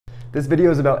This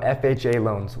video is about FHA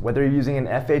loans. Whether you're using an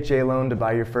FHA loan to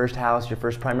buy your first house, your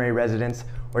first primary residence,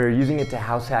 or you're using it to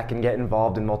house hack and get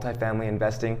involved in multifamily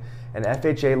investing, an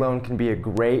FHA loan can be a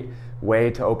great way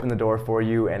to open the door for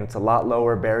you, and it's a lot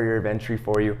lower barrier of entry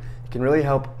for you. It can really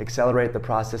help accelerate the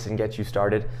process and get you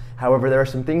started. However, there are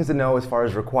some things to know as far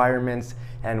as requirements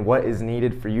and what is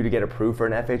needed for you to get approved for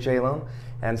an FHA loan.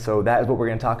 And so that is what we're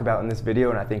going to talk about in this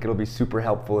video, and I think it'll be super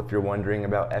helpful if you're wondering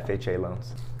about FHA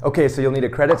loans. Okay, so you'll need a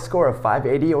credit score of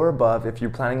 580 or above if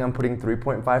you're planning on putting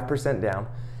 3.5% down.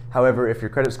 However, if your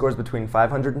credit score is between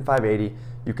 500 and 580,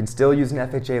 you can still use an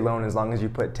FHA loan as long as you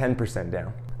put 10%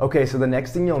 down. Okay, so the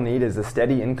next thing you'll need is a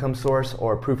steady income source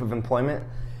or proof of employment.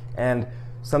 And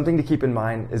something to keep in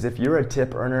mind is if you're a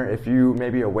tip earner, if you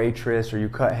maybe a waitress or you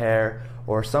cut hair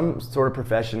or some sort of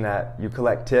profession that you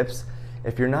collect tips,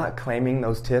 if you're not claiming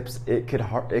those tips, it could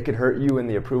hurt you in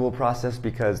the approval process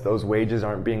because those wages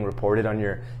aren't being reported on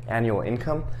your annual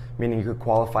income, meaning you could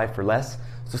qualify for less.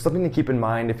 So something to keep in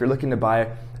mind if you're looking to buy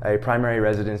a primary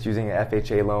residence using an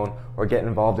FHA loan or get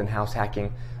involved in house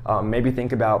hacking, maybe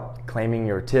think about claiming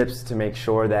your tips to make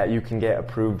sure that you can get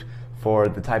approved for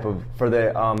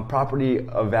the property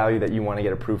of value that you want to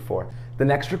get approved for. The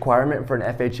next requirement for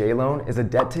an FHA loan is a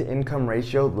debt to income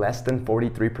ratio less than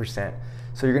 43%.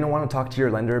 So you're going to want to talk to your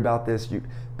lender about this.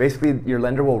 Basically, your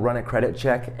lender will run a credit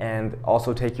check and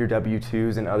also take your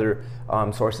W-2s and other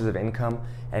sources of income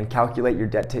and calculate your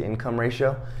debt to income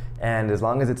ratio. And as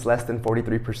long as it's less than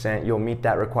 43%, you'll meet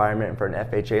that requirement for an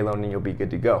FHA loan and you'll be good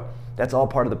to go. That's all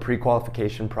part of the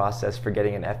pre-qualification process for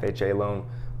getting an FHA loan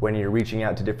when you're reaching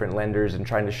out to different lenders and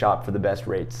trying to shop for the best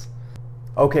rates.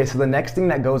 Okay, so the next thing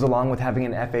that goes along with having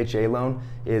an FHA loan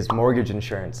is mortgage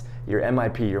insurance, your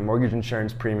MIP, your mortgage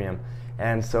insurance premium.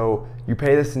 And so you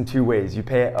pay this in two ways. You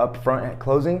pay it up front at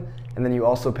closing, and then you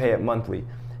also pay it monthly.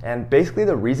 And basically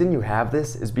the reason you have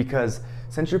this is because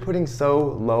since you're putting so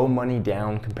low money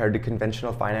down compared to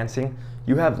conventional financing,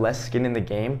 you have less skin in the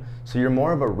game, so you're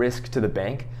more of a risk to the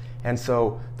bank. And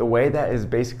so the way that is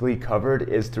basically covered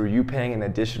is through you paying an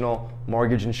additional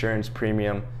mortgage insurance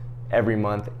premium every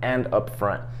month and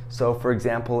upfront. So for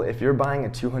example, if you're buying a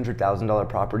 $200,000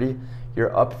 property,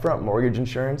 your upfront mortgage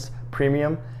insurance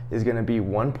premium is going to be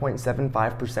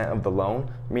 1.75% of the loan,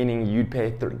 meaning you'd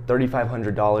pay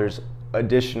 $3,500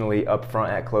 additionally upfront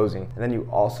at closing. And then you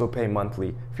also pay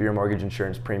monthly for your mortgage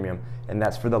insurance premium, and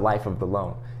that's for the life of the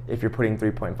loan if you're putting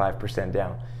 3.5%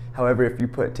 down. However, if you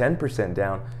put 10%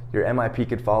 down, your MIP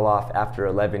could fall off after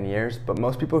 11 years, but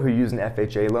most people who use an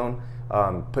FHA loan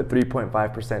put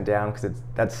 3.5% down because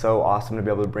that's so awesome to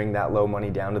be able to bring that low money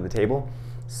down to the table.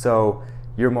 So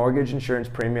your mortgage insurance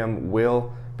premium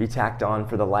will be tacked on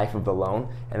for the life of the loan,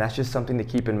 and that's just something to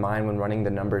keep in mind when running the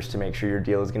numbers to make sure your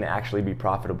deal is going to actually be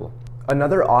profitable.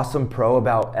 Another awesome pro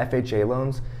about FHA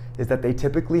loans is that they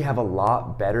typically have a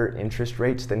lot better interest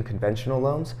rates than conventional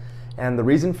loans, and the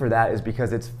reason for that is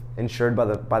because it's insured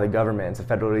by the government. It's a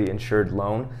federally insured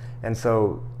loan, and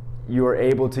so you are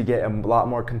able to get a lot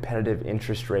more competitive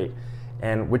interest rate,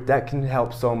 and that can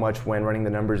help so much when running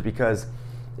the numbers, because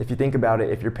if you think about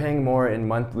it, if you're paying more in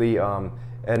monthly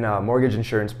mortgage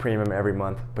insurance premium every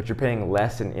month, but you're paying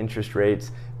less in interest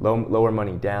rates, lower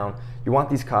money down, you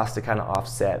want these costs to kind of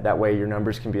offset. That way your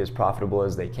numbers can be as profitable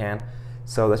as they can.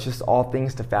 So that's just all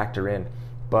things to factor in.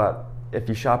 But if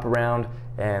you shop around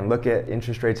and look at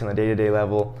interest rates on a day-to-day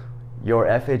level, your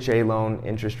FHA loan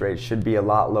interest rate should be a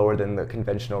lot lower than the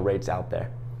conventional rates out there.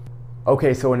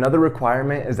 Okay, so another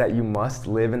requirement is that you must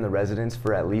live in the residence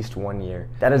for at least 1 year.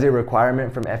 That is a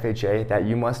requirement from FHA that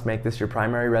you must make this your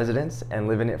primary residence and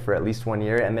live in it for at least 1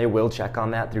 year, and they will check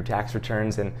on that through tax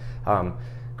returns and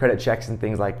credit checks and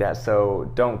things like that.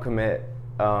 So don't commit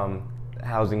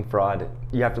housing fraud.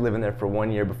 You have to live in there for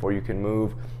 1 year before you can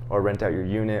move or rent out your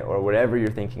unit or whatever you're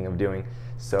thinking of doing.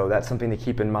 So that's something to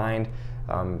keep in mind.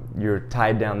 You're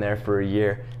tied down there for a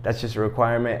year. That's just a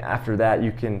requirement. After that,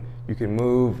 you can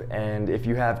move, and if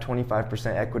you have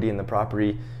 25% equity in the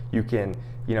property, you can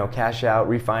cash out,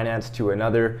 refinance to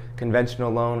another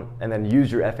conventional loan, and then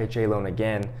use your FHA loan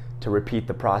again to repeat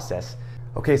the process.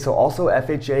 Okay, so also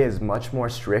FHA is much more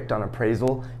strict on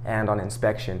appraisal and on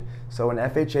inspection. So an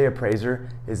FHA appraiser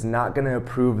is not going to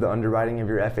approve the underwriting of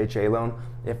your FHA loan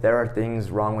if there are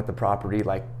things wrong with the property,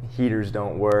 like heaters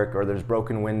don't work, or there's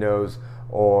broken windows,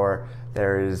 or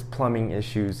there is plumbing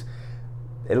issues.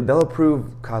 They'll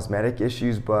approve cosmetic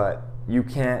issues, but you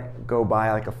can't go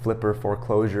buy like a flipper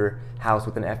foreclosure house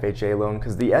with an FHA loan,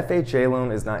 because the FHA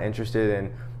loan is not interested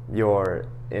in your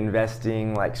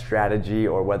investing like strategy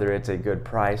or whether it's a good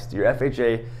price. Your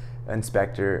FHA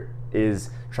inspector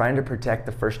is trying to protect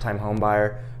the first-time home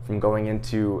buyer from going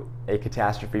into a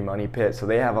catastrophe money pit, so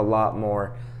they have a lot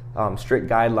more strict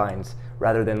guidelines,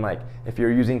 rather than like if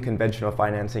you're using conventional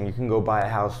financing, you can go buy a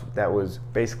house that was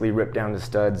basically ripped down to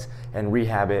studs and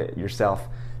rehab it yourself.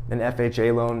 An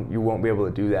FHA loan, you won't be able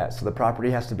to do that. So the property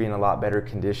has to be in a lot better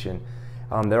condition.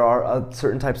 There are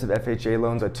certain types of FHA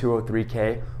loans, a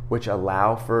 203K, which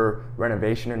allow for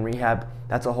renovation and rehab.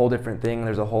 That's a whole different thing.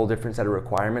 There's a whole different set of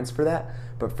requirements for that.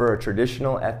 But for a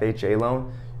traditional FHA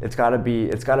loan, it's got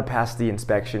to pass the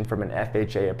inspection from an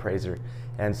FHA appraiser.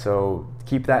 And so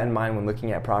keep that in mind when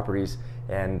looking at properties,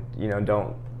 and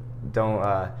don't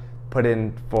put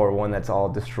in for one that's all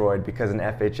destroyed, because an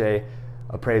FHA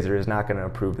appraiser is not going to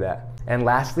approve that. And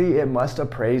lastly, it must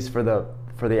appraise for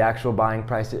the actual buying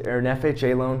price. Or an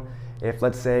FHA loan, if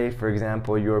let's say for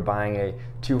example you're buying a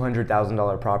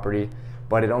 $200,000 property,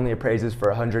 but it only appraises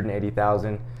for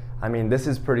 $180,000. I mean, this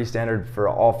is pretty standard for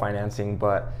all financing,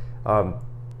 but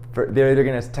they're either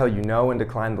going to tell you no and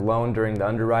decline the loan during the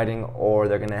underwriting, or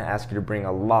they're going to ask you to bring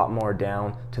a lot more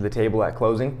down to the table at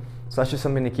closing. So that's just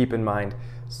something to keep in mind.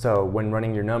 So when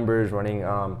running your numbers, running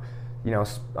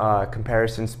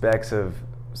comparison specs of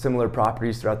similar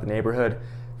properties throughout the neighborhood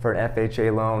for an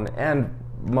FHA loan and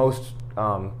most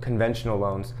conventional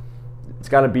loans, it's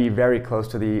got to be very close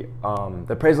to the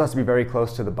appraisal has to be very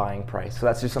close to the buying price. So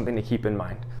that's just something to keep in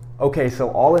mind. Okay, so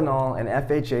all in all, an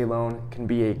FHA loan can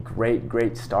be a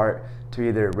great start to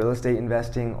either real estate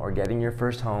investing or getting your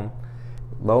first home.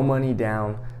 Low money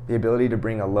down, the ability to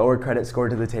bring a lower credit score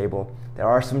to the table. There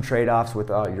are some trade-offs with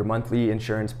your monthly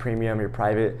insurance premium, your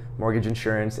private mortgage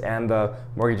insurance, and the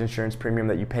mortgage insurance premium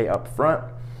that you pay up front,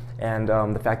 and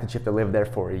the fact that you have to live there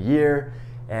for a year,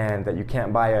 and that you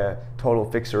can't buy a total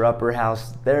fixer-upper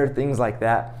house. There are things like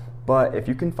that. But if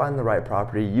you can find the right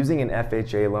property, using an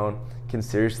FHA loan can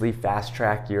seriously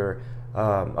fast-track your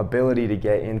ability to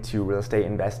get into real estate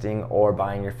investing or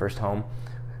buying your first home,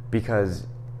 because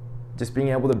just being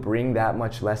able to bring that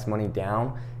much less money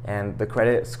down and the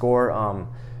credit score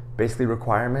basically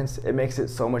requirements, it makes it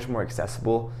so much more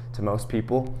accessible to most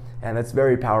people. And that's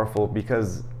very powerful,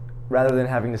 because rather than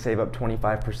having to save up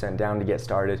 25% down to get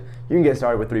started, you can get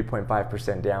started with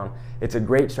 3.5% down. It's a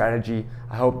great strategy.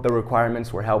 I hope the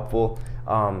requirements were helpful.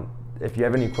 If you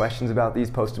have any questions about these,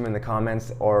 post them in the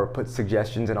comments or put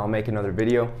suggestions and I'll make another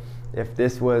video. If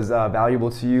this was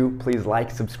valuable to you, please like,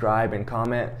 subscribe, and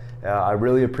comment. I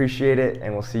really appreciate it,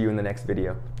 and we'll see you in the next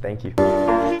video. Thank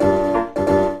you.